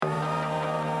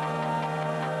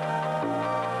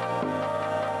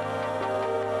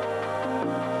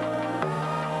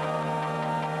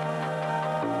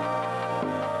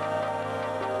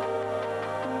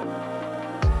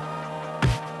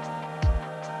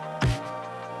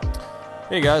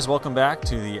Hey guys, welcome back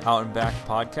to the Out and Back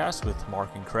podcast with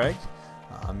Mark and Craig.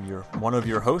 I'm one of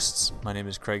your hosts. My name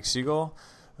is Craig Siegel,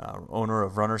 owner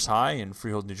of Runners High in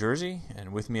Freehold, New Jersey,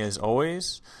 and with me as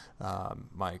always,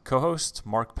 my co-host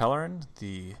Mark Pellerin,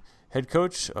 the head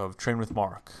coach of Train with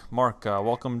Mark. Mark,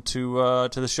 welcome to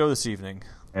the show this evening.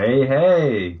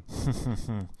 Hey.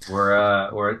 We're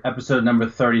at episode number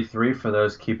 33 for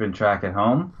those keeping track at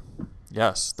home.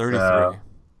 Yes, 33.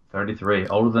 33,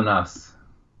 older than us.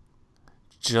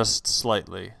 Just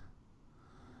slightly.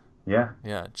 Yeah,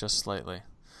 just slightly.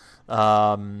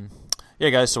 Yeah,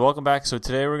 guys, so welcome back. So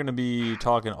today we're going to be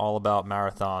talking all about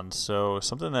marathons. So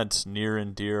something that's near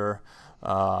and dear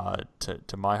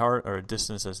to my heart, or a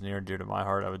distance that's near and dear to my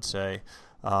heart, I would say.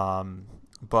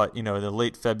 But, you know, the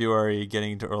late February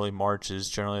getting into early March is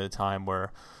generally the time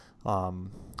where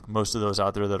most of those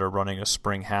out there that are running a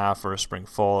spring half or a spring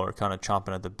full are kind of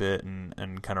chomping at the bit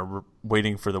and kind of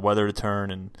waiting for the weather to turn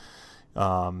and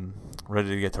ready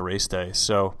to get to race day.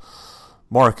 So,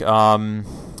 Mark, I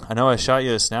know I shot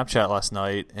you a Snapchat last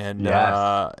night, and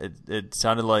yes. It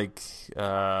sounded like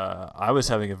I was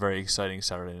having a very exciting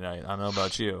Saturday night. I don't know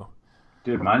about you.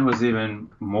 Dude, mine was even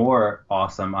more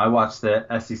awesome. I watched the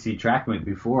SEC track meet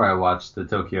before I watched the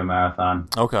Tokyo Marathon.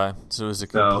 Okay, so it was a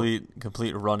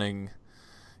complete running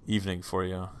evening for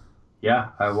you.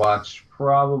 Yeah, I watched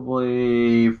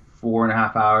probably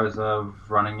 4.5 hours of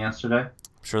running yesterday.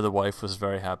 I'm sure the wife was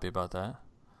very happy about that.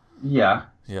 Yeah.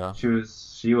 Yeah. She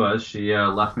was. She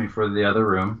left me for the other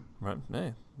room. Right.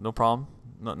 Hey, no problem.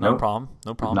 No Nope. problem.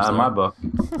 No problem. Not in my book.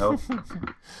 Nope.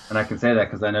 And I can say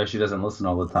that because I know she doesn't listen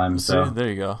all the time. So see,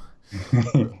 there you go.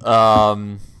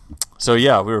 So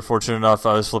yeah, we were fortunate enough.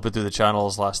 I was flipping through the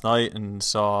channels last night and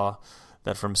saw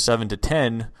that from 7 to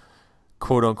 10,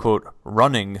 quote unquote,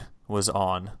 running was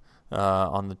on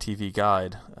the TV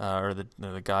guide or the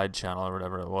guide channel or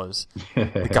whatever it was.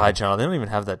 The guide channel. They don't even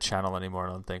have that channel anymore,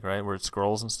 I don't think, right? Where it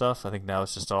scrolls and stuff. I think now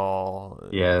it's just all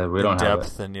we don't depth have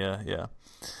it. And yeah.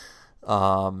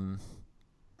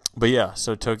 But yeah,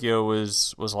 so Tokyo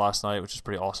was last night, which is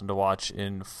pretty awesome to watch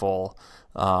in full.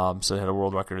 So they had a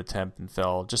world record attempt and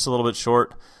fell just a little bit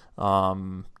short,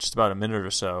 just about a minute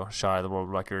or so shy of the world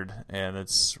record, and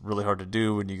it's really hard to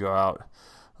do when you go out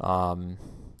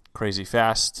crazy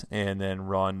fast and then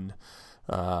run.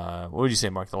 What would you say,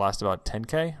 Mark? The last about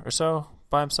 10K or so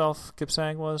by himself,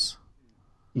 Kipsang was.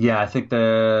 Yeah, I think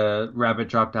the rabbit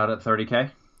dropped out at 30K.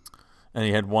 And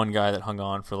he had one guy that hung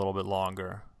on for a little bit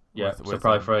longer. Yeah, so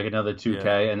probably for like another 2K.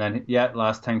 Yeah. And then,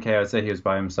 last 10K, I would say he was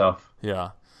by himself.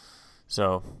 Yeah.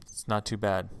 So it's not too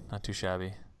bad. Not too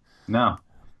shabby. No.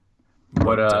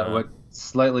 What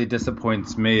slightly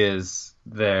disappoints me is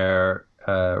their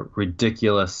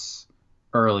ridiculous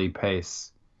early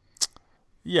pace.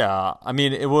 Yeah. I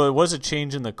mean, it was a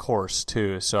change in the course,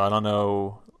 too. So I don't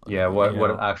know. Yeah, what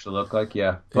it actually looked like.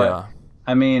 Yeah. But,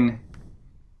 I mean,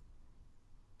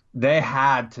 they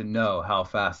had to know how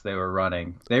fast they were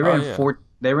running. They ran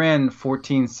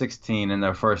 14:16 in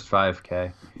their first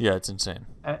 5K. Yeah, it's insane.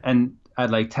 And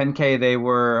at like 10K they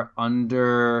were at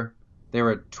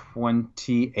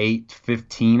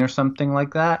 28:15 or something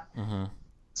like that. Mm-hmm.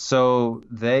 So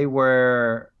they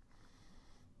were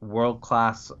world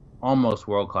class, almost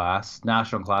world class,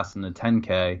 national class in the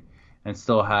 10K, and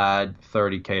still had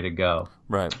 30K to go.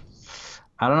 Right.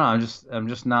 I don't know. I'm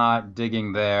just not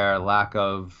digging their lack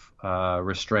of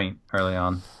restraint early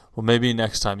on. Well, maybe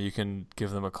next time you can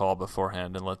give them a call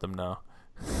beforehand and let them know.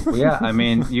 Well, yeah, I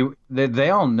mean,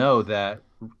 they all know that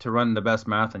to run the best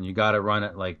marathon, you got to run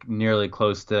it like nearly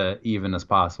close to even as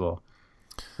possible.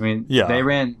 I mean,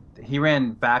 he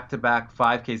ran back-to-back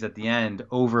 5Ks at the end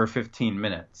over 15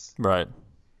 minutes. Right.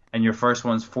 And your first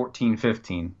one's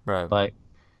 14:15. Right. Like,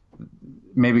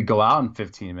 maybe go out in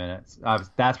 15 minutes.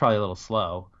 That's probably a little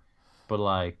slow, but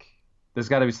like, there's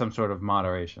got to be some sort of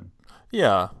moderation.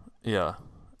 Yeah.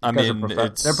 I mean,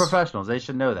 they're professionals. They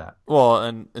should know that. Well,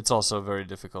 and it's also very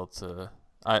difficult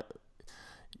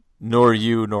nor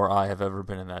you nor I have ever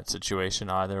been in that situation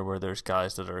either, where there's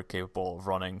guys that are capable of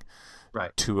running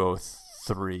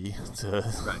 2:03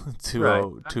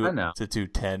 to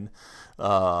 2:10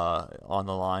 on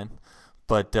the line.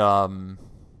 But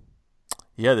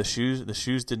yeah, the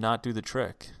shoes did not do the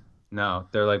trick. No,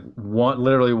 they're like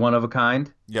literally one of a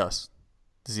kind. Yes.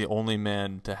 He's the only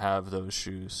man to have those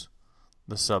shoes,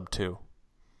 the sub 2,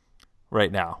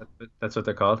 right now. That's what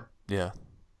they're called? Yeah.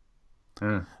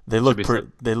 They look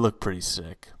pretty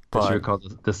sick. But should be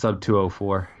called the sub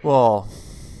 204. Well,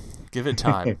 give it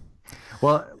time.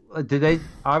 Well,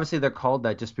 obviously they're called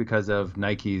that just because of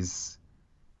Nike's,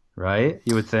 right?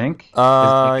 You would think?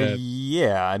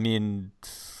 Yeah, I mean,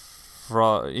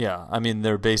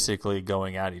 they're basically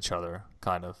going at each other.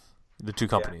 kind of the two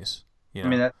companies. I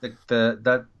mean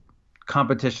that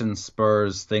competition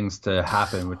spurs things to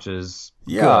happen, which is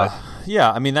good.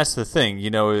 Yeah. I mean, that's the thing.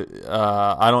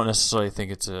 I don't necessarily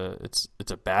think it's a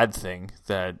bad thing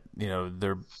that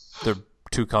they're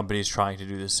two companies trying to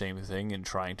do the same thing and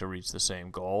trying to reach the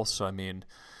same goal. So I mean,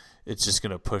 it's just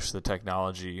going to push the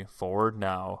technology forward.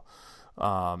 Now,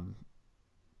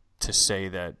 to say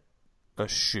that a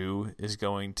shoe is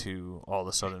going to all of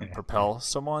a sudden propel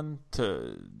someone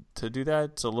to do that,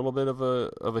 it's a little bit of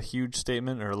a huge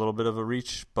statement or a little bit of a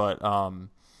reach. But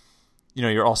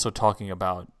you're also talking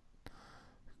about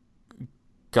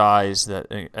guys that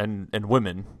and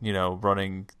women,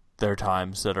 running their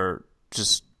times that are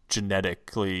just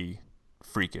genetically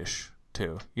freakish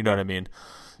too. You know what I mean?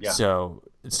 Yeah. So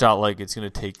it's not like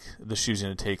the shoe's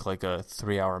going to take like a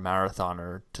 3-hour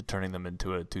marathoner to turning them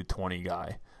into a 220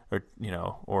 guy,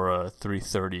 or a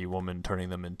 330 woman turning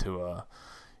them into a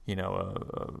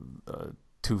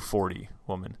 240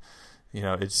 woman.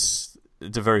 It's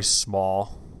a very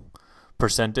small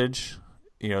percentage,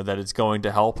 that it's going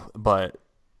to help, but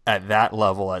at that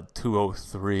level, at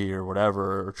 203 or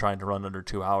whatever, or trying to run under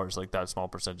 2 hours, like that small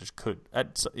percentage could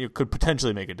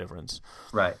potentially make a difference.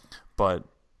 Right. But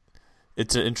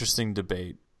it's an interesting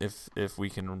debate if it's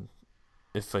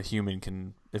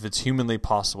humanly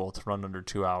possible to run under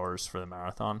 2 hours for the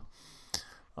marathon.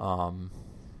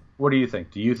 What do you think?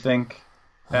 Do you think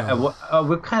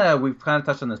we've kind of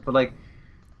touched on this, but like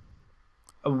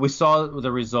we saw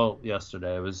the result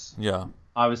yesterday. It was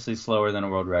obviously slower than a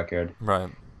world record. Right.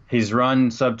 He's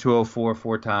run sub 204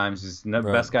 4 times. He's the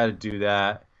best guy to do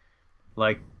that.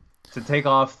 Like, to take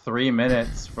off 3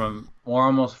 minutes or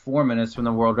almost 4 minutes from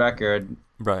the world record.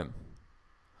 Right.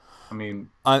 I mean,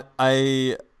 I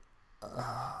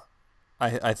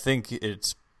think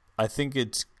it's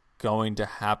going to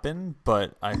happen,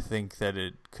 but I think that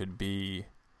it could be,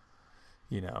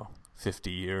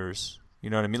 50 years. You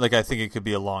know what I mean? Like, I think it could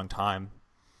be a long time.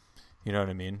 You know what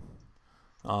I mean?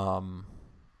 I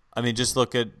mean, just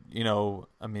look at,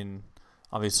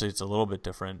 obviously it's a little bit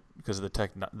different because of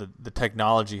the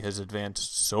technology has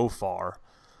advanced so far,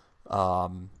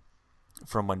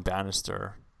 from when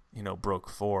Bannister, broke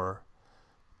 4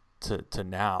 to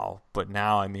now. But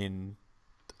now, I mean,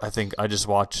 I think I just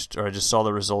saw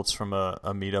the results from a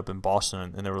meetup in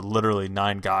Boston, and there were literally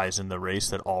 9 guys in the race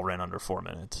that all ran under 4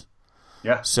 minutes.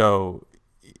 Yeah. So,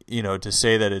 to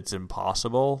say that it's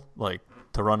impossible, like,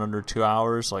 to run under 2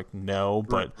 hours, like, no,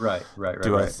 but right.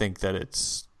 I think that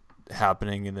it's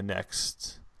happening in the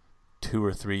next 2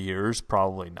 or 3 years?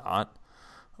 Probably not.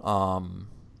 I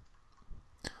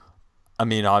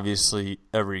mean, obviously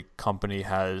every company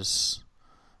there's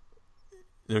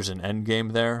an end game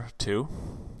there too,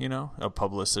 a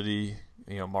publicity,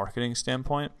 marketing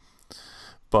standpoint.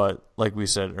 But like we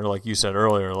said, or like you said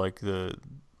earlier, like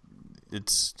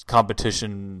it's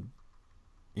competition,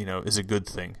 is a good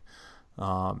thing.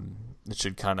 It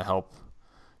should kind of help,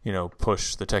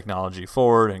 push the technology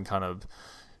forward and kind of,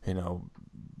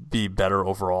 be better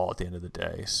overall at the end of the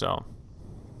day. So,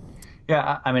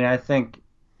 yeah, I mean, I think,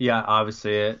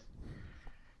 obviously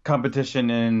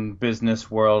competition in business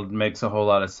world makes a whole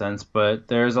lot of sense, but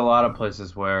there's a lot of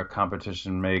places where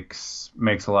competition makes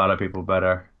a lot of people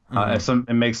better.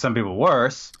 Mm-hmm. It makes some people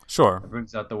worse. Sure. It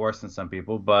brings out the worst in some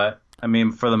people, but I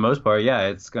mean, for the most part,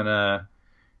 it's gonna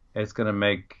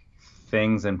make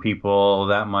things and people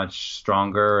that much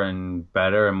stronger and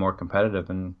better and more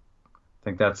competitive, and I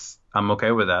think I'm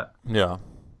okay with that. Yeah,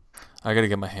 I gotta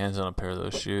get my hands on a pair of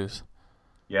those shoes.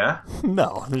 Yeah?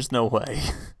 No, there's no way.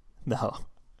 No.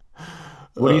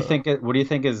 What do you think? What do you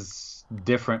think is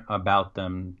different about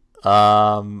them?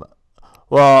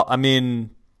 Well, I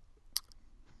mean,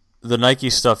 the Nike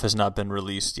stuff has not been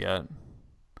released yet,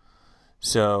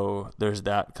 so there's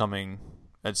that coming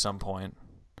at some point.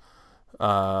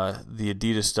 The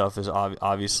Adidas stuff has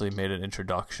obviously made an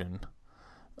introduction.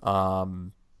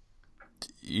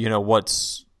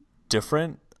 What's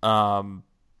different? I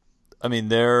mean,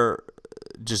 they're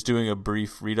just doing a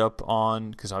brief read-up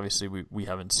on, because obviously we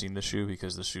haven't seen the shoe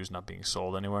because the shoe's not being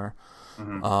sold anywhere.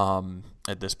 Mm-hmm.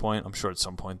 At this point. I'm sure at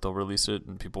some point they'll release it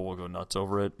and people will go nuts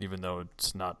over it, even though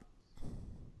it's not,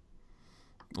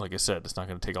 like I said, it's not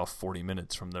going to take off 40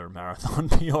 minutes from their marathon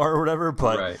PR or whatever.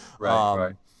 But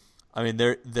right. I mean,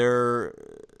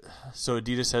 so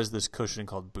Adidas has this cushion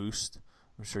called Boost.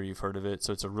 I'm sure you've heard of it.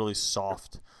 So it's a really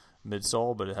soft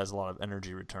midsole, but it has a lot of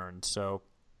energy return. So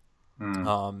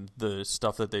the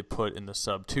stuff that they put in the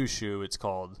Sub 2 shoe, it's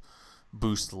called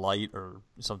Boost Light or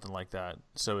something like that.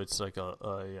 So it's like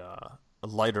a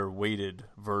lighter weighted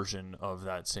version of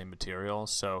that same material.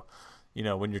 So,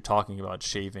 when you're talking about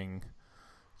shaving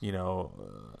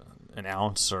an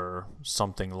ounce or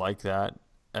something like that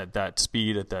at that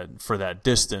speed, for that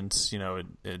distance,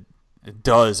 it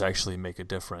does actually make a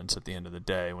difference at the end of the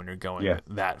day when you're going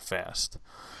that fast.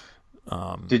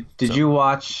 Did you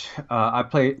watch? I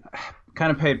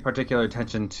kind of paid particular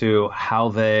attention to how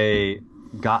they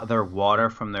got their water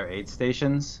from their aid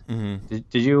stations. Mm-hmm.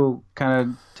 Did you kind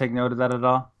of take note of that at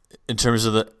all? In terms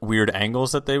of the weird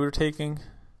angles that they were taking?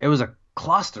 It was a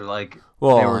cluster. They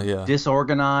were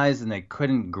disorganized and they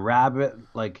couldn't grab it.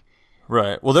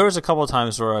 Right. Well, there was a couple of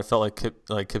times where I felt like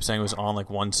Kipsang was on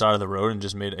one side of the road and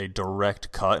just made a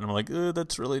direct cut, and I'm like,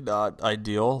 that's really not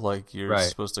ideal. You're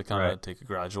supposed to kind of take a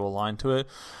gradual line to it.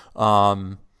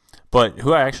 But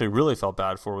who I actually really felt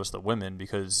bad for was the women,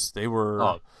 because they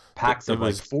were packs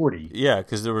of 40. Yeah,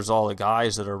 because there was all the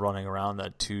guys that are running around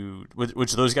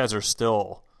which those guys are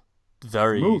still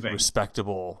very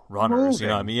respectable runners. You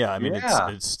know what I mean? Yeah, I mean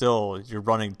it's still, you're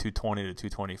running 220 to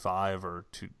 225 or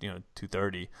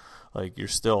 230. You're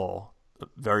still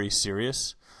very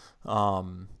serious.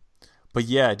 But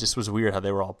yeah, it just was weird how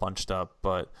they were all bunched up.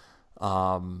 But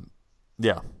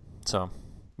yeah, so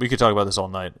we could talk about this all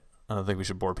night. I don't think we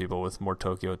should bore people with more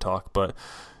Tokyo talk, but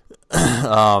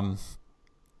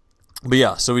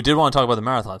yeah. So we did want to talk about the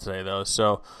marathon today, though.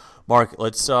 So, Mark,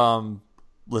 let's kind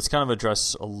of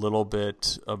address a little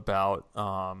bit about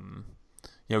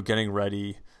getting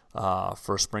ready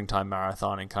for a springtime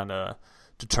marathon and kind of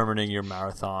determining your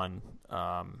marathon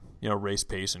race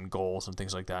pace and goals and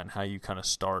things like that, and how you kind of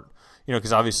start.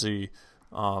 Because obviously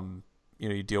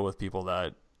you deal with people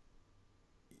that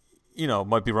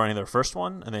might be running their first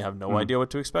one and they have no idea what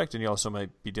to expect, and you also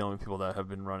might be dealing with people that have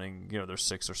been running their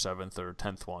 6th or 7th or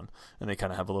 10th one, and they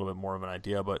kind of have a little bit more of an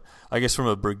idea. But I guess from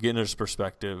a beginner's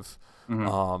perspective,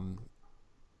 how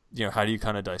do you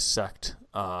kind of dissect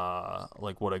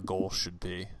what a goal should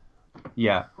be?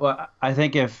 Yeah, well, I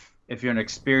think if you're an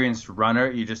experienced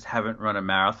runner, you just haven't run a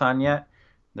marathon yet,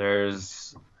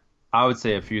 there's, I would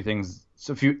say, a few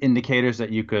indicators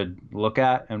that you could look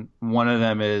at, and one of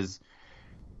them is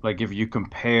if you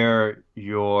compare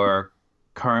your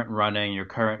current running, your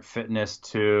current fitness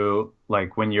to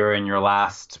when you're in your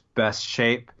last best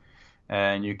shape,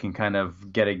 and you can kind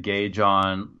of get a gauge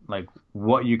on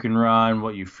what you can run,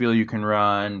 what you feel you can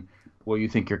run, what you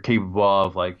think you're capable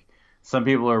of. Some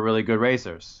people are really good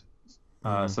racers.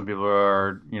 Some people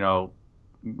are,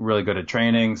 really good at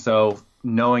training. So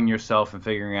knowing yourself and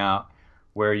figuring out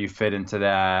where you fit into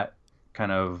that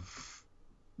kind of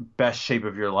best shape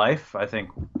of your life, I think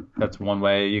that's one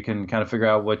way you can kind of figure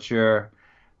out what you're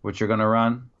going to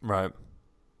run. Right.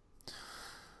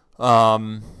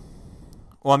 Well,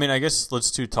 I mean, I guess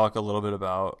let's talk a little bit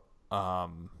about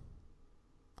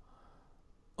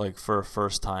for a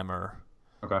first timer.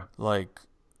 Okay.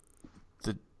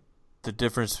 The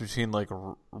difference between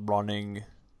running,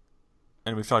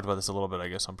 and we've talked about this a little bit, I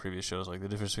guess, on previous shows, the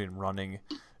difference between running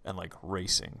and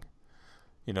racing.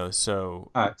 So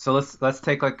all right, so let's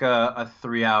take a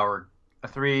 3 hour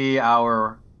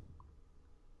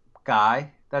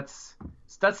guy that's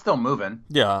still moving.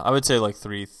 Yeah, I would say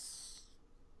 3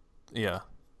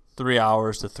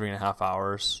 hours to 3.5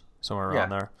 hours, somewhere around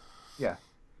there. Yeah.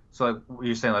 So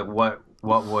you're saying what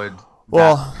would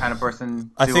that kind of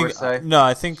person do or say? No,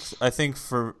 I think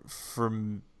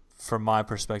from my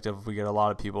perspective, we get a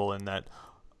lot of people in that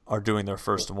are doing their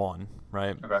first one,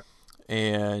 right? Okay.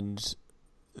 And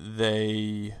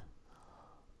they,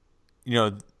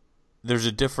 there's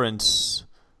a difference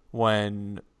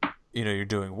when you're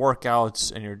doing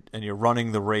workouts and you're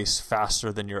running the race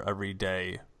faster than your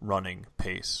everyday running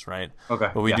pace, right? Okay.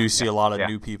 But we do see a lot of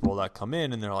new people that come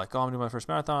in and they're like, "Oh, I'm doing my first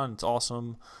marathon. It's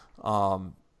awesome."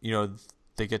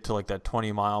 They get to that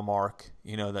 20-mile mark,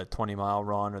 that 20-mile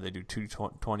run, or they do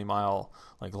 20-mile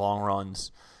long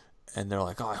runs, and they're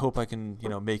like, "Oh, I hope I can,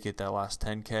 make it that last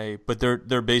 10K." But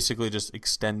they're basically just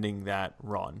extending that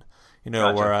run,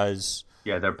 Gotcha. Whereas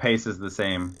their pace is the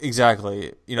same.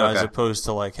 Exactly, as opposed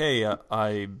to hey,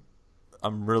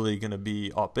 I'm really gonna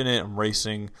be up in it. I'm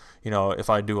racing. If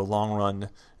I do a long run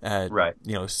at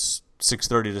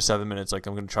 6:30 to 7 minutes, I'm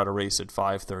gonna try to race at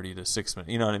 5:30 to 6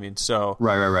 minutes. You know what I mean? So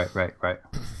right.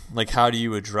 How do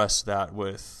you address that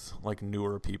with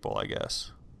newer people, I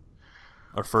guess,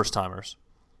 or first timers?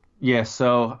 Yeah,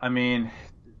 so I mean,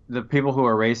 the people who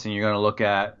are racing, you're gonna look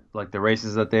at the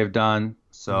races that they've done.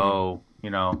 So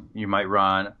you might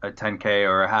run a 10K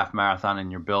or a half marathon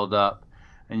in your build up,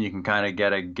 and you can kind of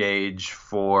get a gauge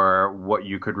for what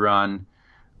you could run.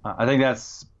 I think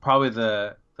that's probably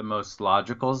the most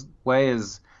logical way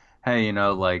is, hey,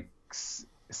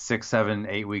 6, 7,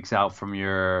 8 weeks out from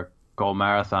your goal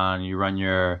marathon, you run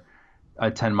your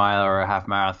a 10 mile or a half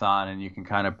marathon, and you can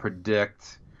kind of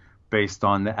predict based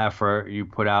on the effort you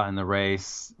put out in the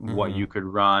race what you could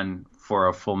run for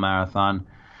a full marathon.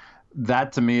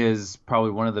 That to me is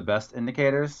probably one of the best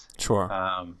indicators. Sure.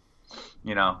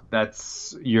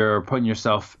 That's you're putting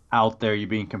yourself out there, you're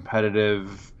being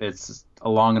competitive. It's a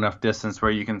long enough distance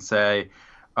where you can say,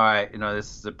 all right,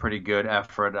 this is a pretty good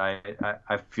effort.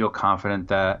 I feel confident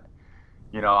that,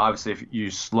 obviously if you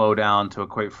slow down to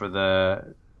equate for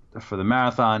the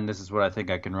marathon, this is what I think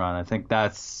I can run. I think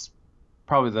that's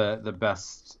probably the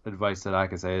best advice that I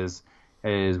could say is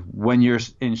when you're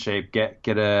in shape,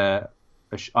 get a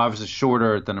obviously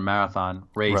shorter than a marathon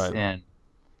race in,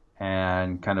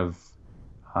 and kind of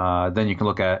then you can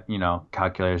look at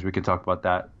calculators. We could talk about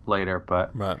that later,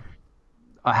 but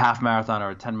a half marathon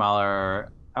or a 10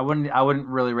 miler, I wouldn't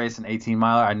really race an 18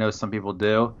 miler. I know some people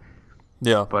do.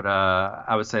 Yeah. But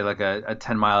I would say like a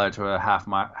 10 miler to a half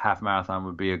marathon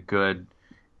would be a good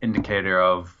indicator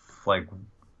of like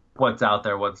what's out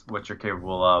there, what you're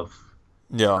capable of.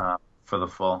 Yeah. For the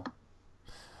full.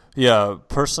 Yeah,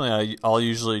 personally, I'll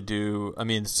usually do. I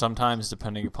mean, sometimes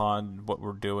depending upon what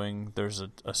we're doing, there's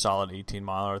a solid 18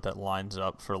 miler that lines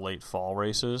up for late fall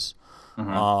races,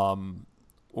 or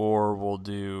we'll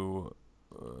do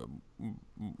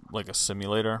like a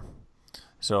simulator,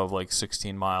 so of like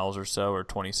 16 miles or so, or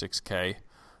 26K,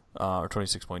 or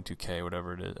 26.2K,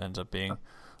 whatever it ends up being.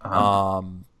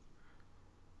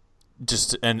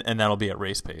 Just and that'll be at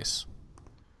race pace.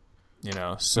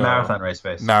 So marathon race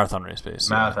pace.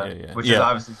 Yeah. Which is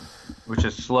obviously,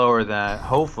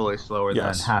 hopefully slower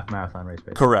than half marathon race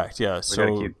pace. Correct. Yeah.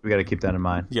 We got to keep that in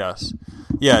mind. Yes.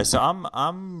 Yeah. So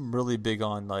I'm really big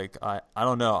on like I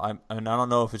don't know. I don't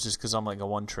know if it's just because I'm like a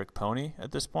one trick pony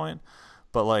at this point,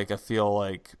 but like I feel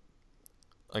like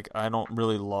I don't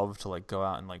really love to like go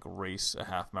out and like race a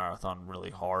half marathon really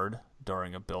hard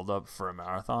during a build up for a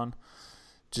marathon,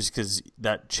 just because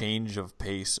that change of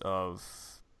pace of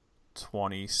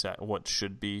what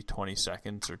should be 20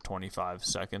 seconds or 25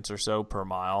 seconds or so per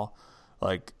mile,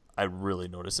 like I really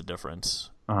notice a difference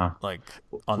like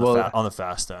on the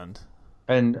fast end.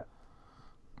 And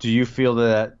do you feel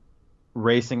that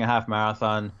racing a half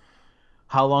marathon,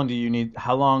 how long do you need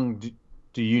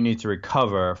to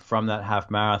recover from that half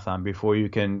marathon before you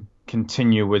can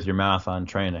continue with your marathon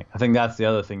training? I think that's the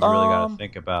other thing you really got to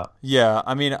think about. Yeah,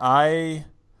 I mean I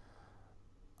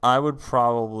would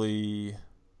probably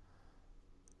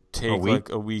take like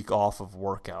a week off of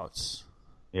workouts.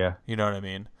 Yeah. You know what I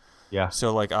mean? Yeah.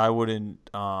 So like I wouldn't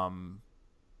so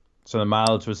the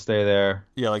mileage would stay there.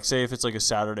 Yeah, like say if it's like a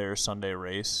Saturday or Sunday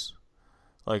race,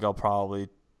 like I'll probably,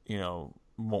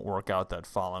 won't work out that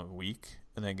following week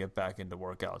and then get back into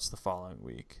workouts the following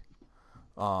week.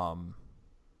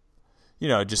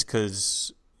 Just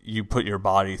cuz you put your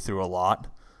body through a lot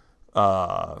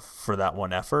for that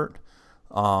one effort.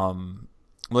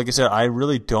 Like I said, I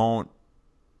really don't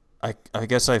I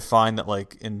guess I find that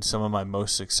like in some of my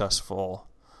most successful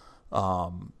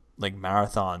like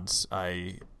marathons,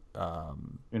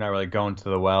 you're not really going to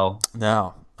the well.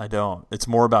 No, I don't. It's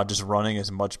more about just running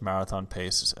as much marathon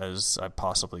pace as I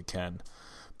possibly can.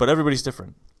 But everybody's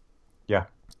different. Yeah.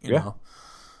 You know?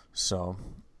 So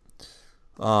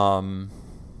but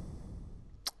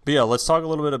yeah, let's talk a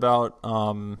little bit about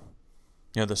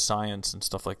the science and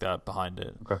stuff like that behind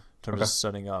it. Okay. In terms of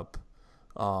setting up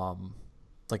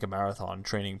like a marathon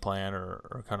training plan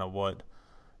or kind of what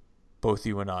both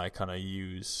you and I kind of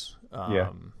use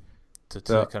to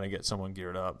kind of get someone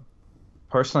geared up.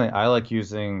 Personally, I like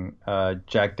using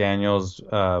Jack Daniels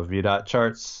VDOT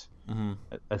charts. Mm-hmm.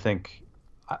 I think,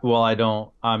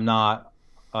 I'm not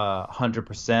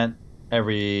 100%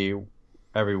 every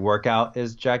workout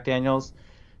is Jack Daniels.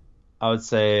 I would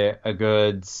say a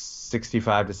good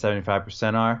 65 to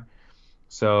 75% are.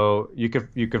 So you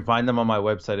can find them on my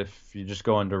website if you just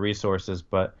go under resources.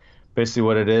 But basically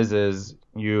what it is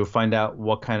you find out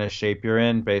what kind of shape you're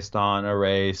in based on a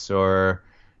race or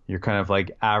your kind of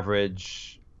like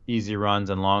average easy runs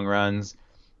and long runs.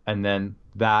 And then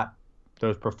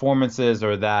those performances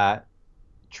or that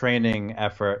training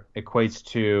effort equates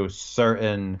to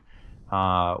certain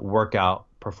workout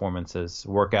performances,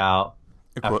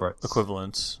 efforts.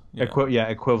 Equivalents. Yeah.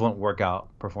 Equivalent workout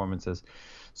performances.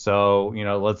 So,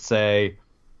 let's say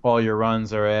all your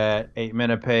runs are at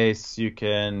 8-minute pace. You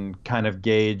can kind of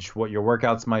gauge what your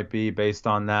workouts might be based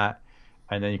on that.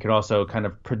 And then you can also kind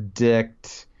of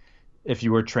predict if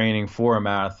you were training for a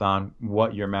marathon,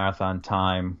 what your marathon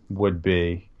time would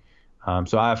be.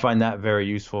 So I find that very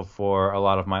useful for a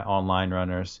lot of my online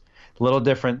runners. A little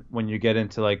different when you get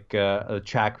into like the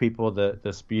track people,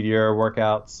 the speedier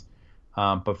workouts.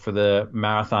 But for the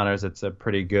marathoners, it's a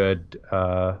pretty good.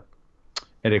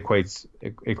 It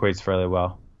equates fairly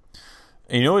well.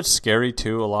 And you know what's scary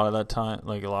too? A lot of that time,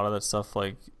 like a lot of that stuff,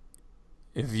 like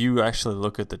if you actually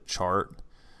look at the chart,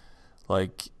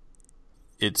 like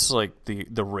it's like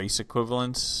the race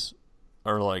equivalents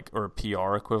or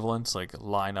PR equivalents like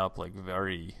line up like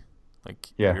very like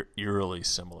eerily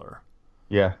similar.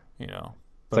 Yeah. You know.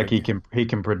 It's like he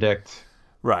can predict.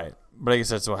 Right. But I guess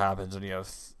that's what happens when you have,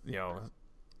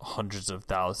 hundreds of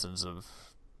thousands of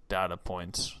data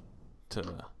points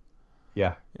to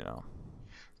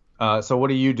So what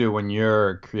do you do when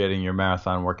you're creating your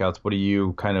marathon workouts? What do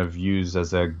you kind of use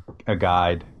as a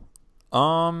guide?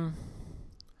 I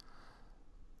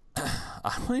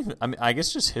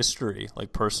guess just history,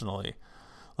 like personally,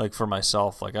 like for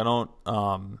myself, like I don't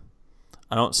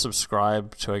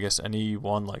subscribe to, I guess, any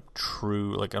one like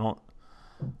true, like I don't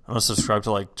subscribe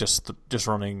to like just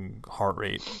running heart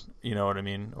rate, you know what I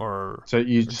mean? Or so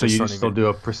you still do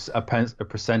a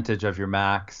percentage of your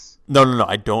max? No,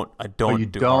 I don't. I don't. Oh, you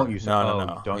do don't heart. use no.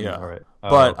 You don't use heart rate.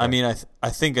 But okay. I mean, I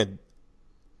think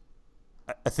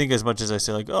as much as I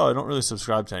say like, oh, I don't really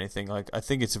subscribe to anything. Like I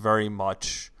think it's very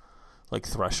much like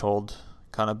threshold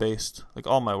kind of based. Like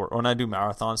all my work when I do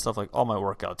marathon stuff, like all my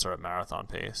workouts are at marathon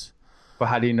pace. But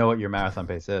how do you know what your marathon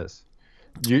pace is?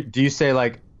 Do you say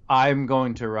like I'm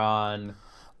going to run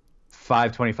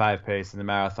 5:25 pace in the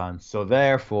marathon, so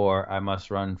therefore I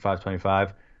must run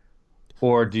 5:25?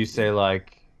 Or do you say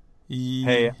like,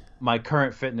 hey, my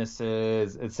current fitness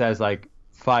it says like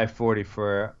 5:40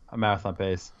 for a marathon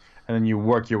pace, and then you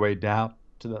work your way down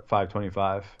to the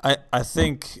 5:25? I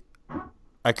think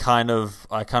I kind of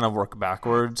work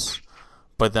backwards,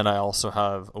 but then I also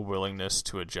have a willingness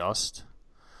to adjust.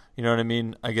 You know what I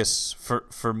mean? I guess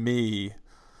for me,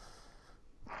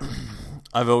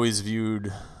 I've always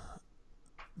viewed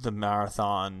the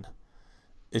marathon.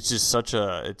 It's just such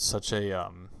a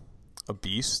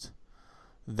beast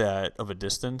that of a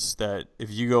distance that if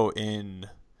you go in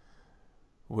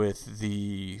with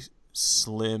the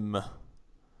slim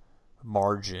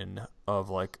margin of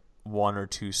like 1 or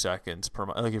 2 seconds per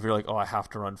mile, like if you're like, oh, I have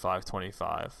to run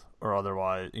 5:25 or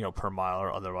otherwise, per mile,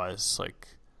 or otherwise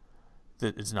like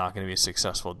it's not going to be a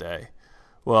successful day.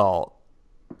 Well,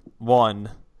 one,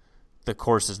 the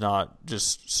course is not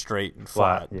just straight and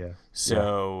flat.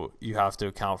 So you have to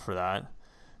account for that.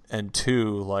 And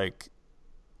two, like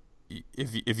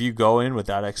if you go in with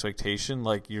that expectation,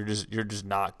 like you're just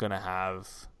not going to have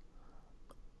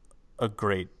a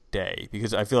great day,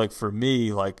 because I feel like for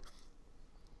me, like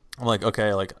I'm like,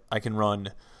 okay, like I can run,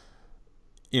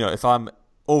 if I'm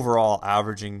overall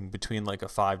averaging between like a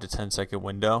 5 to 10 second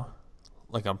window,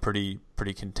 like I'm pretty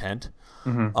content.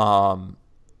 Mm-hmm.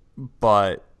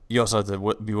 But you also have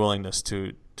to be willingness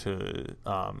to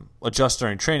adjust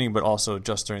during training, but also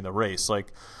adjust during the race.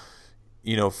 Like,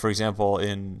 for example,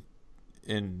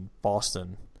 in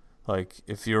Boston, like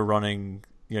if you're running,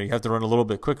 you have to run a little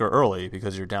bit quicker early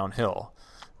because you're downhill.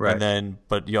 Right. And then,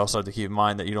 but you also have to keep in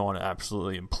mind that you don't want to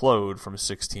absolutely implode from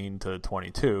 16 to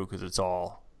 22 because it's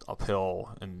all uphill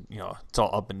and, it's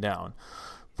all up and down.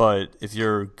 But if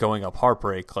you're going up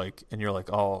heartbreak, like, and you're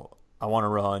like, oh, I want to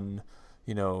run,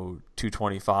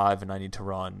 225 and I need to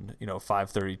run,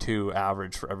 532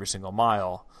 average for every single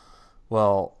mile.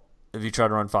 Well, if you try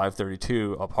to run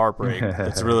 532 up heartbreak,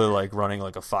 it's really like running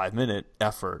like a 5-minute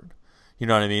effort. You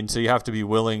know what I mean? So you have to be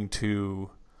willing to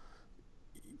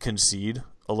concede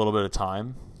a little bit of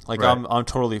time. Like right. I'm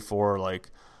totally for like,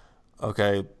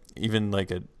 okay, even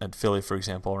like at Philly, for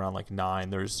example, around like 9,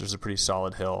 there's a pretty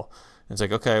solid hill. And it's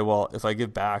like, okay, well, if I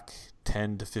give back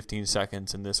 10 to 15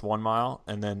 seconds in this 1 mile,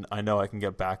 and then I know I can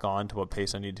get back on to what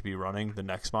pace I need to be running the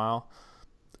next mile,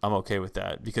 I'm okay with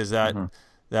that, because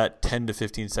that 10 to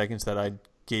 15 seconds that I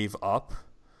gave up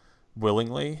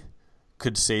willingly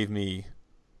could save me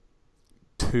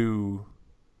 2,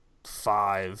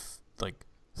 5, like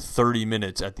 30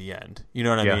 minutes at the end. You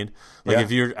know what I mean? Like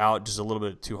if you're out just a little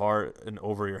bit too hard and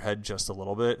over your head just a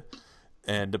little bit,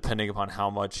 and depending upon how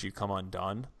much you come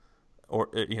undone, or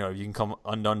you can come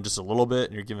undone just a little bit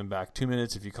and you're giving back 2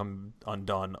 minutes. If you come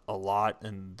undone a lot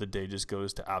and the day just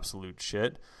goes to absolute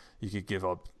shit, you could give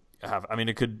up.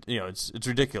 It could, it's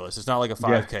ridiculous. It's not like a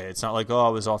 5K. It's not like, oh, I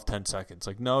was off 10 seconds.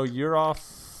 Like, no, you're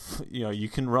off. You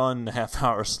can run a half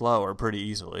hour slower pretty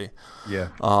easily.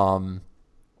 Yeah. So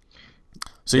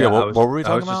what were we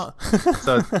talking about?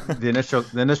 So the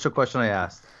initial question I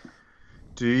asked: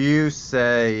 do you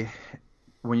say,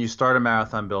 when you start a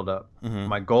marathon buildup,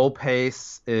 my goal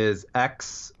pace is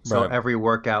X, so every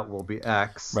workout will be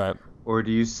X, right? Or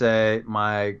do you say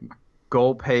my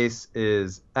goal pace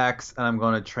is X and I'm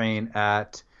going to train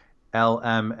at L,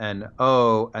 M, and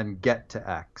O and get to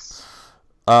X?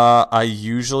 I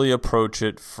usually approach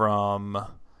it from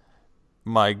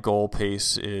my goal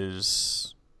pace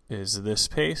is this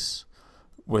pace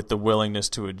with the willingness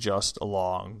to adjust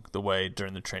along the way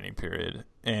during the training period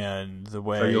and the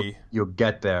way so you'll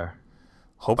get there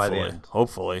by the end.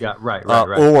 Hopefully. Yeah, right.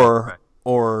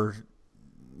 Or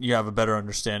you have a better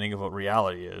understanding of what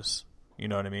reality is. You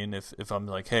know what I mean? If I'm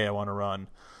like, hey, I want to run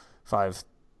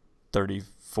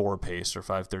 5:34 pace or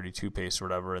 5:32 pace or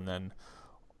whatever, and then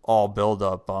all build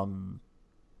up, I'm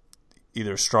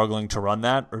either struggling to run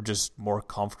that or just more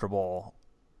comfortable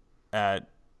at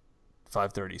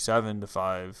 5:37 to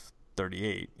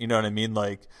 5:38. You know what I mean?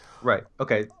 Like, right.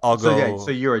 Okay. I'll go. Yeah,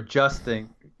 so you're adjusting.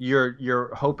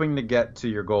 You're hoping to get to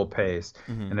your goal pace,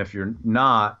 and if you're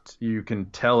not, you can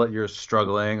tell that you're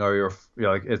struggling or you're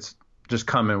like it's just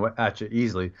coming at you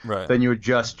easily. Right. Then you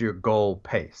adjust your goal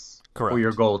pace. Correct. Or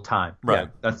your goal time. Right.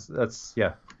 Yeah, that's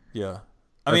yeah. Yeah.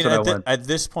 I mean, at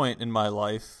this point in my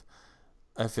life,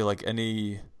 I feel like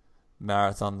any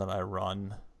marathon that I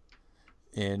run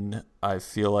in, I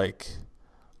feel like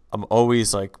I'm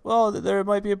always like, well, there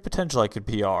might be a potential I could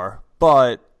PR,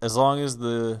 but as long as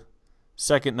the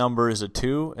second number is a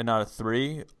 2 and not a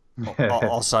 3,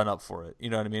 I'll sign up for it. You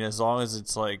know what I mean? As long as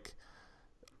it's like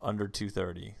under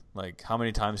 2:30. Like, how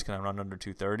many times can I run under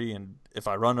 2:30? And if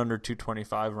I run under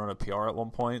 2:25 and run a PR at one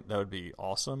point, that would be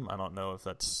awesome. I don't know if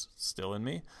that's still in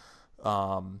me.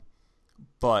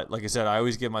 But like I said, I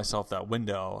always give myself that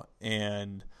window.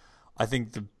 And I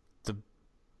think the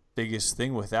biggest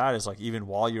thing with that is, like, even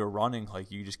while you're running, like,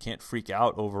 you just can't freak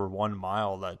out over 1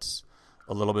 mile that's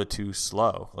a little bit too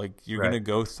slow. Like, you're going to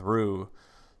go through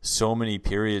so many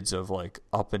periods of, like,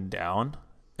 up and down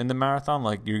in the marathon.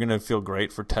 Like, you're going to feel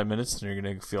great for 10 minutes, then you're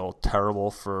going to feel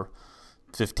terrible for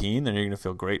 15, then you're going to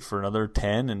feel great for another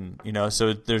 10. And, you know,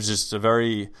 so there's just a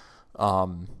very,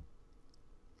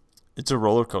 it's a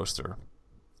roller coaster.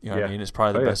 You know what I mean? It's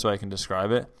probably the best way I can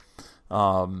describe it.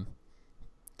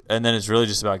 And then it's really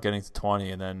just about getting to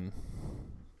 20, and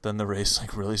then the race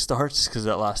like really starts, because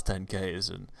that last 10K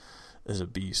is a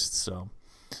beast. So,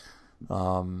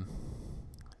 doesn't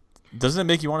it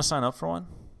make you want to sign up for one?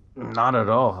 Not at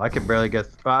all. I could barely get.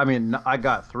 I mean, I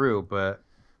got through, but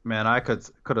man, I could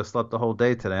have slept the whole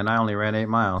day today, and I only ran 8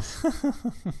 miles.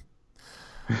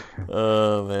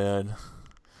 Oh man.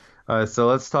 All right, so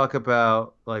let's talk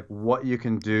about like what you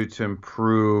can do to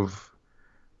improve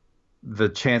the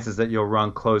chances that you'll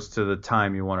run close to the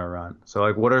time you want to run. So,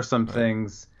 like, what are some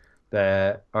things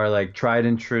that are like tried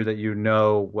and true that you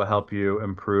know will help you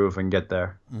improve and get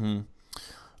there? Mm-hmm.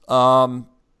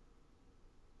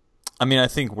 I mean, I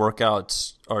think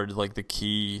workouts are like the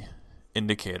key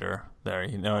indicator there.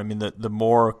 You know, I mean, the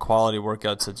more quality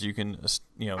workouts that you can,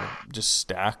 you know, just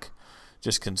stack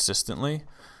just consistently,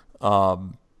 I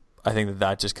think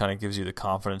that just kind of gives you the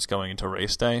confidence going into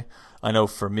race day. I know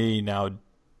for me now,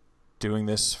 doing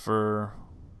this for,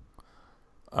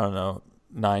 I don't know,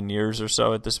 9 years or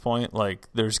so at this point, like,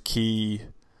 there's key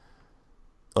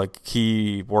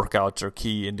workouts or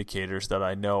key indicators that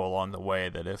I know along the way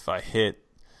that if I hit,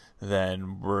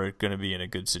 then we're going to be in a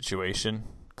good situation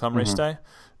come race day.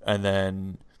 And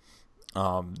then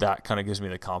that kind of gives me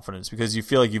the confidence, because you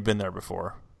feel like you've been there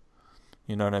before.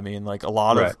 You know what I mean? Like, a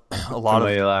lot of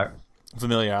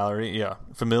familiarity. Yeah.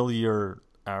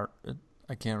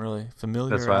 I can't really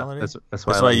familiarity. That's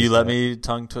why you let me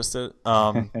tongue twist it.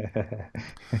 But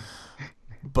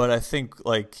I think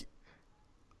like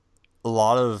a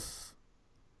lot of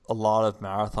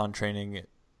marathon training,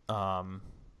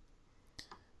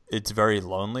 it's very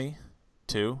lonely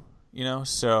too. You know,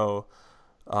 so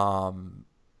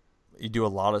you do a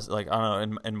lot of, like, I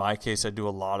don't know. In my case, I do a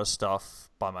lot of stuff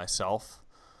by myself.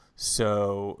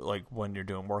 So, like, when you're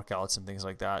doing workouts and things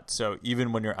like that. So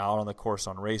even when you're out on the course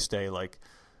on race day, like,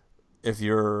 if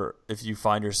you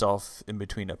find yourself in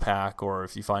between a pack, or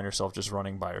if you find yourself just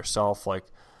running by yourself, like,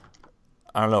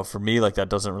 I don't know, for me, like, that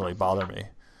doesn't really bother me.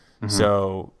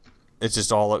 So it's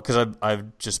just all, because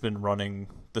I've just been running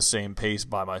the same pace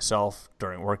by myself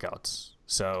during workouts.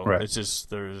 So it's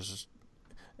just,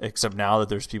 except now that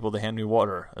there's people to hand me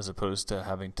water, as opposed to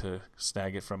having to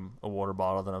snag it from a water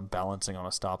bottle that I'm balancing on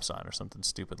a stop sign or something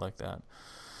stupid like that.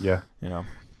 Yeah. You know?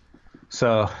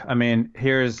 So, I mean,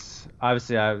 here's,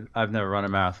 obviously I've never run a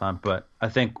marathon, but I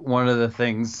think one of the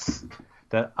things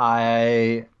that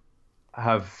my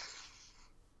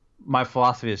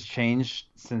philosophy has changed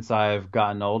since I've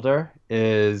gotten older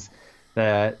is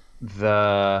that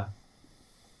the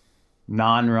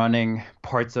non-running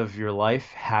parts of your life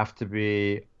have to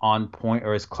be on point,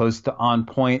 or as close to on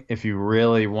point, if you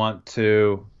really want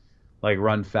to, like,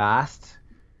 run fast.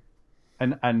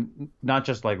 and not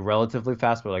just like relatively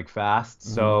fast, but like fast.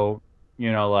 Mm-hmm. So,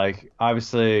 like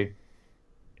obviously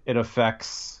it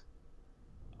affects.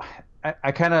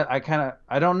 I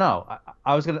don't know.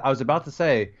 I was about to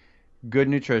say good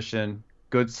nutrition,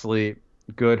 good sleep,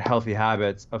 good healthy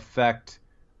habits affect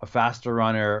a faster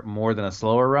runner more than a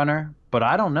slower runner, but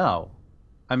I don't know.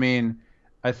 I mean,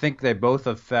 I think they both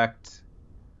affect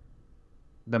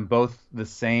them both the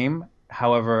same.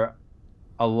 However,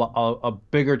 a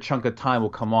bigger chunk of time will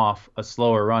come off a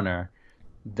slower runner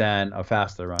than a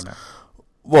faster runner.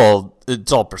 Well,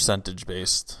 it's all percentage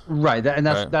based, Right. And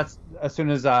that's right? as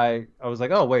soon as I was like,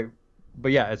 oh wait,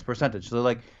 but yeah, it's percentage. So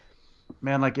like,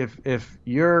 man, like if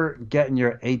you're getting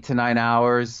your 8 to 9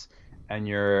 hours and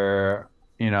you're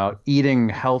eating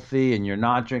healthy and you're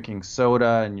not drinking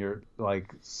soda and you're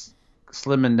like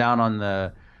slimming down on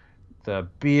the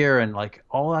beer and like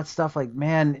all that stuff, like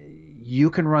man, you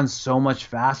can run so much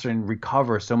faster and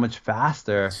recover so much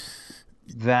faster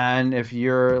than if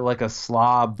you're like a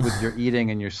slob with your eating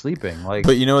and you're sleeping. But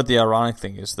Like, you know what the ironic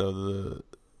thing is, though,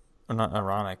 or not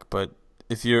ironic, but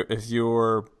if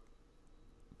you're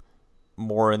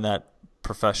more in that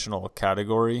professional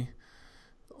category,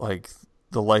 like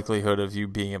the likelihood of you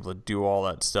being able to do all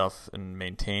that stuff and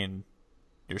maintain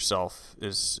yourself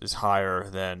is higher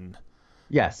than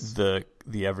yes, the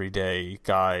everyday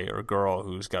guy or girl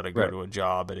who's got to go right, to a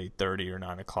job at 8:30 or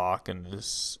 9 o'clock and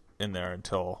is in there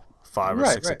until 5 or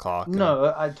right, six right. o'clock. And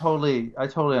No, I totally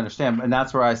understand, and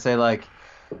that's where I say like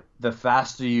the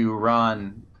faster you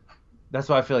run, that's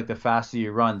why I feel like the faster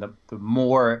you run, the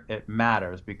more it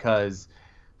matters because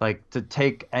like to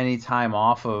take any time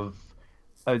off of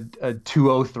a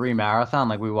 2:03 marathon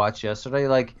like we watched yesterday,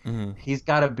 like mhm. he's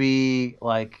got to be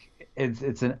like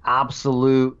it's an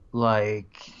absolute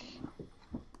like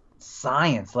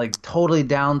science, like totally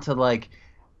down to like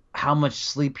how much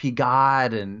sleep he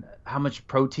got and how much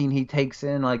protein he takes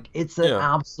in. Like it's an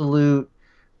Yeah, absolute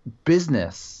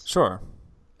business. sure.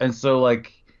 And so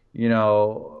like,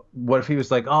 what if he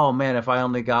was like, oh man, if I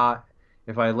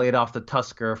laid off the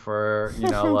Tusker for,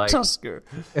 like Tusker.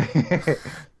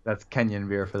 that's Kenyan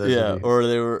beer for those of Yeah, you. or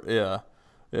they were, yeah,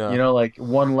 yeah. Like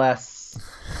one less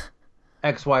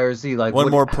X, Y, or Z. Like One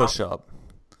what more how push up.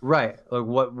 right. Like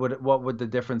what would the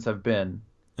difference have been?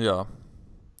 Yeah,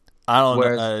 I don't.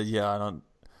 Whereas Yeah,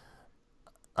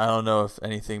 I don't know if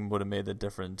anything would have made the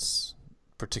difference,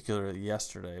 particularly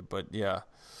yesterday. But yeah,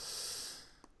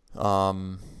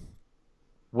 um,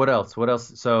 what else? What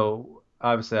else? So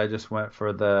obviously I just went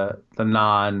for the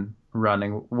non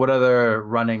running. What other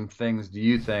running things do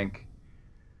you think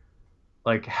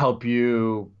like help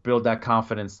you build that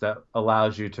confidence that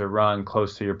allows you to run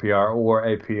close to your PR or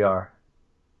a PR?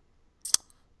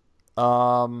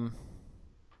 um,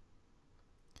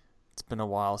 it's been a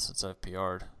while since I've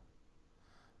PR'd.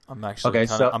 Okay,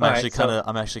 so all right,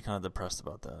 I'm actually kind of depressed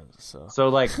about that. So, so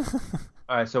like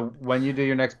all right, so when you do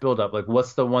your next build up, like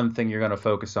what's the one thing you're going to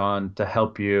focus on to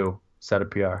help you set a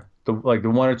PR? The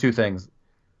one or two things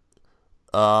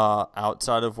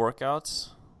outside of workouts,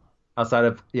 outside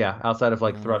of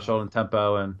like mm, threshold and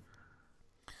tempo and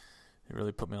it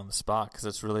really put me on the spot because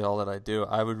that's really all that I do.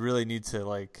 I would really need to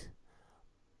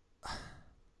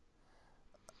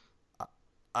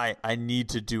I need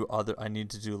to do I need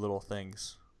to do little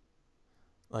things.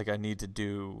 Like I need to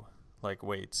do like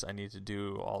weights. I need to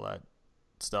do all that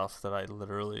stuff that I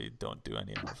literally don't do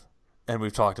any of. And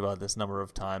we've talked about this number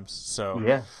of times, so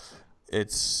yeah.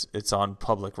 it's on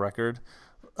public record.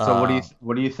 So Uh,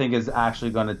 what do you think is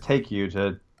actually going to take you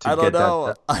to I don't get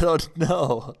know. I don't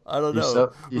know. I don't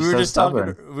know. you're so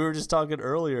stubborn. We were just talking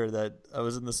earlier that I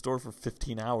was in the store for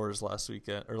 15 hours last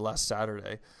weekend or last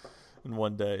Saturday in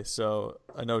one day. So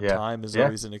I know Yeah. time is Yeah.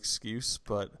 always an excuse,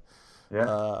 but Yeah.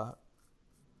 uh,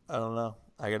 I don't know.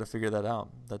 I got to figure that out.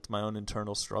 That's my own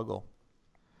internal struggle.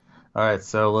 All right,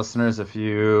 so listeners, if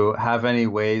you have any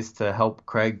ways to help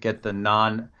Craig get the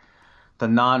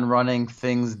non-running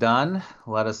things done,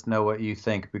 let us know what you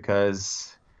think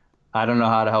because I don't know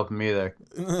how to help him either.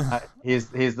 He's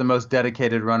the most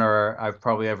dedicated runner I've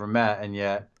probably ever met, and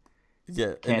yet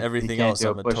Yeah, and he everything can't else, do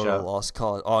a I'm a total push-up. lost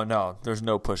cause. Oh no, there's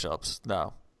no push-ups.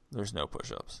 No, there's no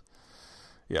push-ups.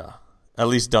 Yeah, at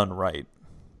least done right.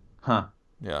 Huh.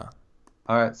 Yeah,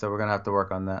 All right, so we're gonna have to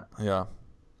work on that. yeah.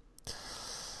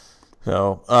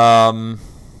 So,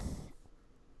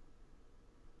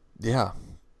 yeah,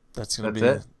 that's gonna That's be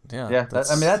it. yeah. Yeah, I mean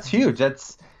That's that's huge.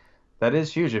 That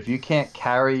is huge. If you can't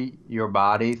carry your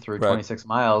body through right, 26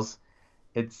 miles,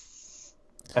 it's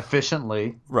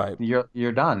efficiently, right,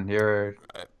 you're done. You're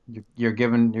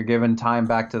given time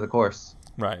back to the course.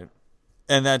 right.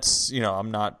 And that's I'm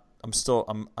not.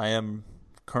 I am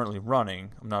currently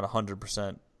running, I'm not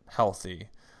 100% healthy.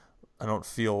 I don't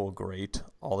feel great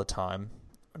all the time,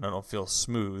 and I don't feel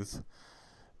smooth.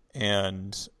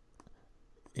 And,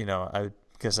 I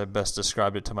guess I best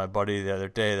described it to my buddy the other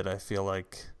day that I feel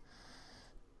like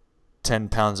 10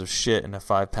 pounds of shit in a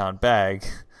 5-pound bag,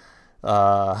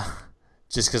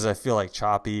 just because I feel like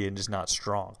choppy and just not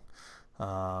strong.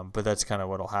 But that's kind of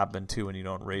what'll happen too when you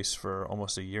don't race for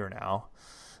almost a year now,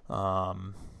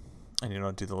 and you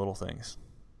don't do the little things.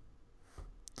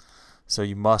 So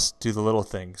you must do the little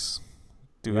things.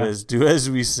 Do as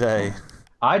we say.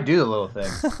 I do the little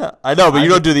things. I know, but you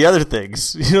don't do the other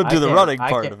things. You don't do the running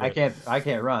part of it. I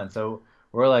can't run. So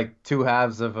we're like two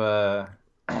halves of a.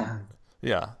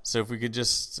 Yeah. So if we could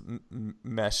just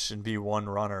mesh and be one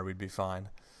runner, we'd be fine.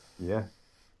 Yeah.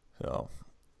 So,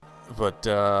 but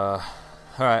all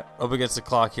right, up against the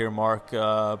clock here, Mark.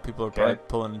 People are probably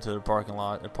pulling into their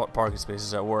parking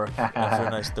spaces at work after a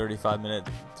nice 35-minute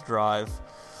drive.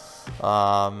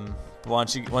 Why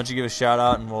don't you give a shout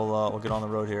out and we'll get on the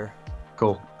road here.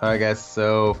 Cool. All right, guys.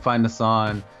 So find us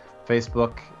on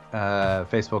Facebook,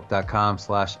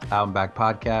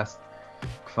 facebook.com/OutandBackPodcast.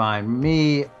 Find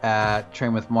me at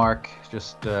Train with Mark.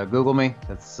 Just Google me.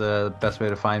 That's the best way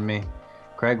to find me.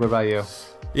 Craig, what about you?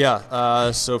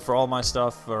 Yeah. So for all my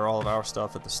stuff or all of our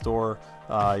stuff at the store,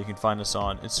 you can find us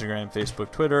on Instagram,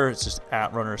 Facebook, Twitter. It's just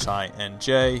at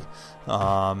RunnersHighNJ.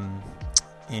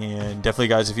 And definitely,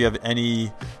 guys, if you have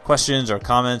any questions or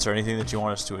comments or anything that you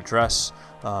want us to address,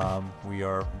 we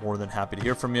are more than happy to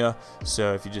hear from you.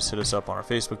 So if you just hit us up on our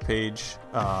Facebook page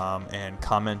and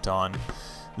comment on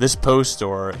this post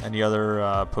or any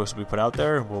other post we put out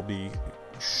there, we'll be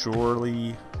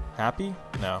surely happy.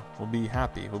 No, we'll be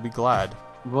happy. We'll be glad.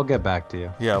 We'll get back to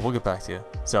you. Yeah, we'll get back to you.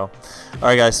 So, all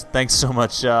right, guys, thanks so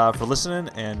much for listening,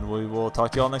 and we will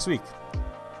talk to you all next week.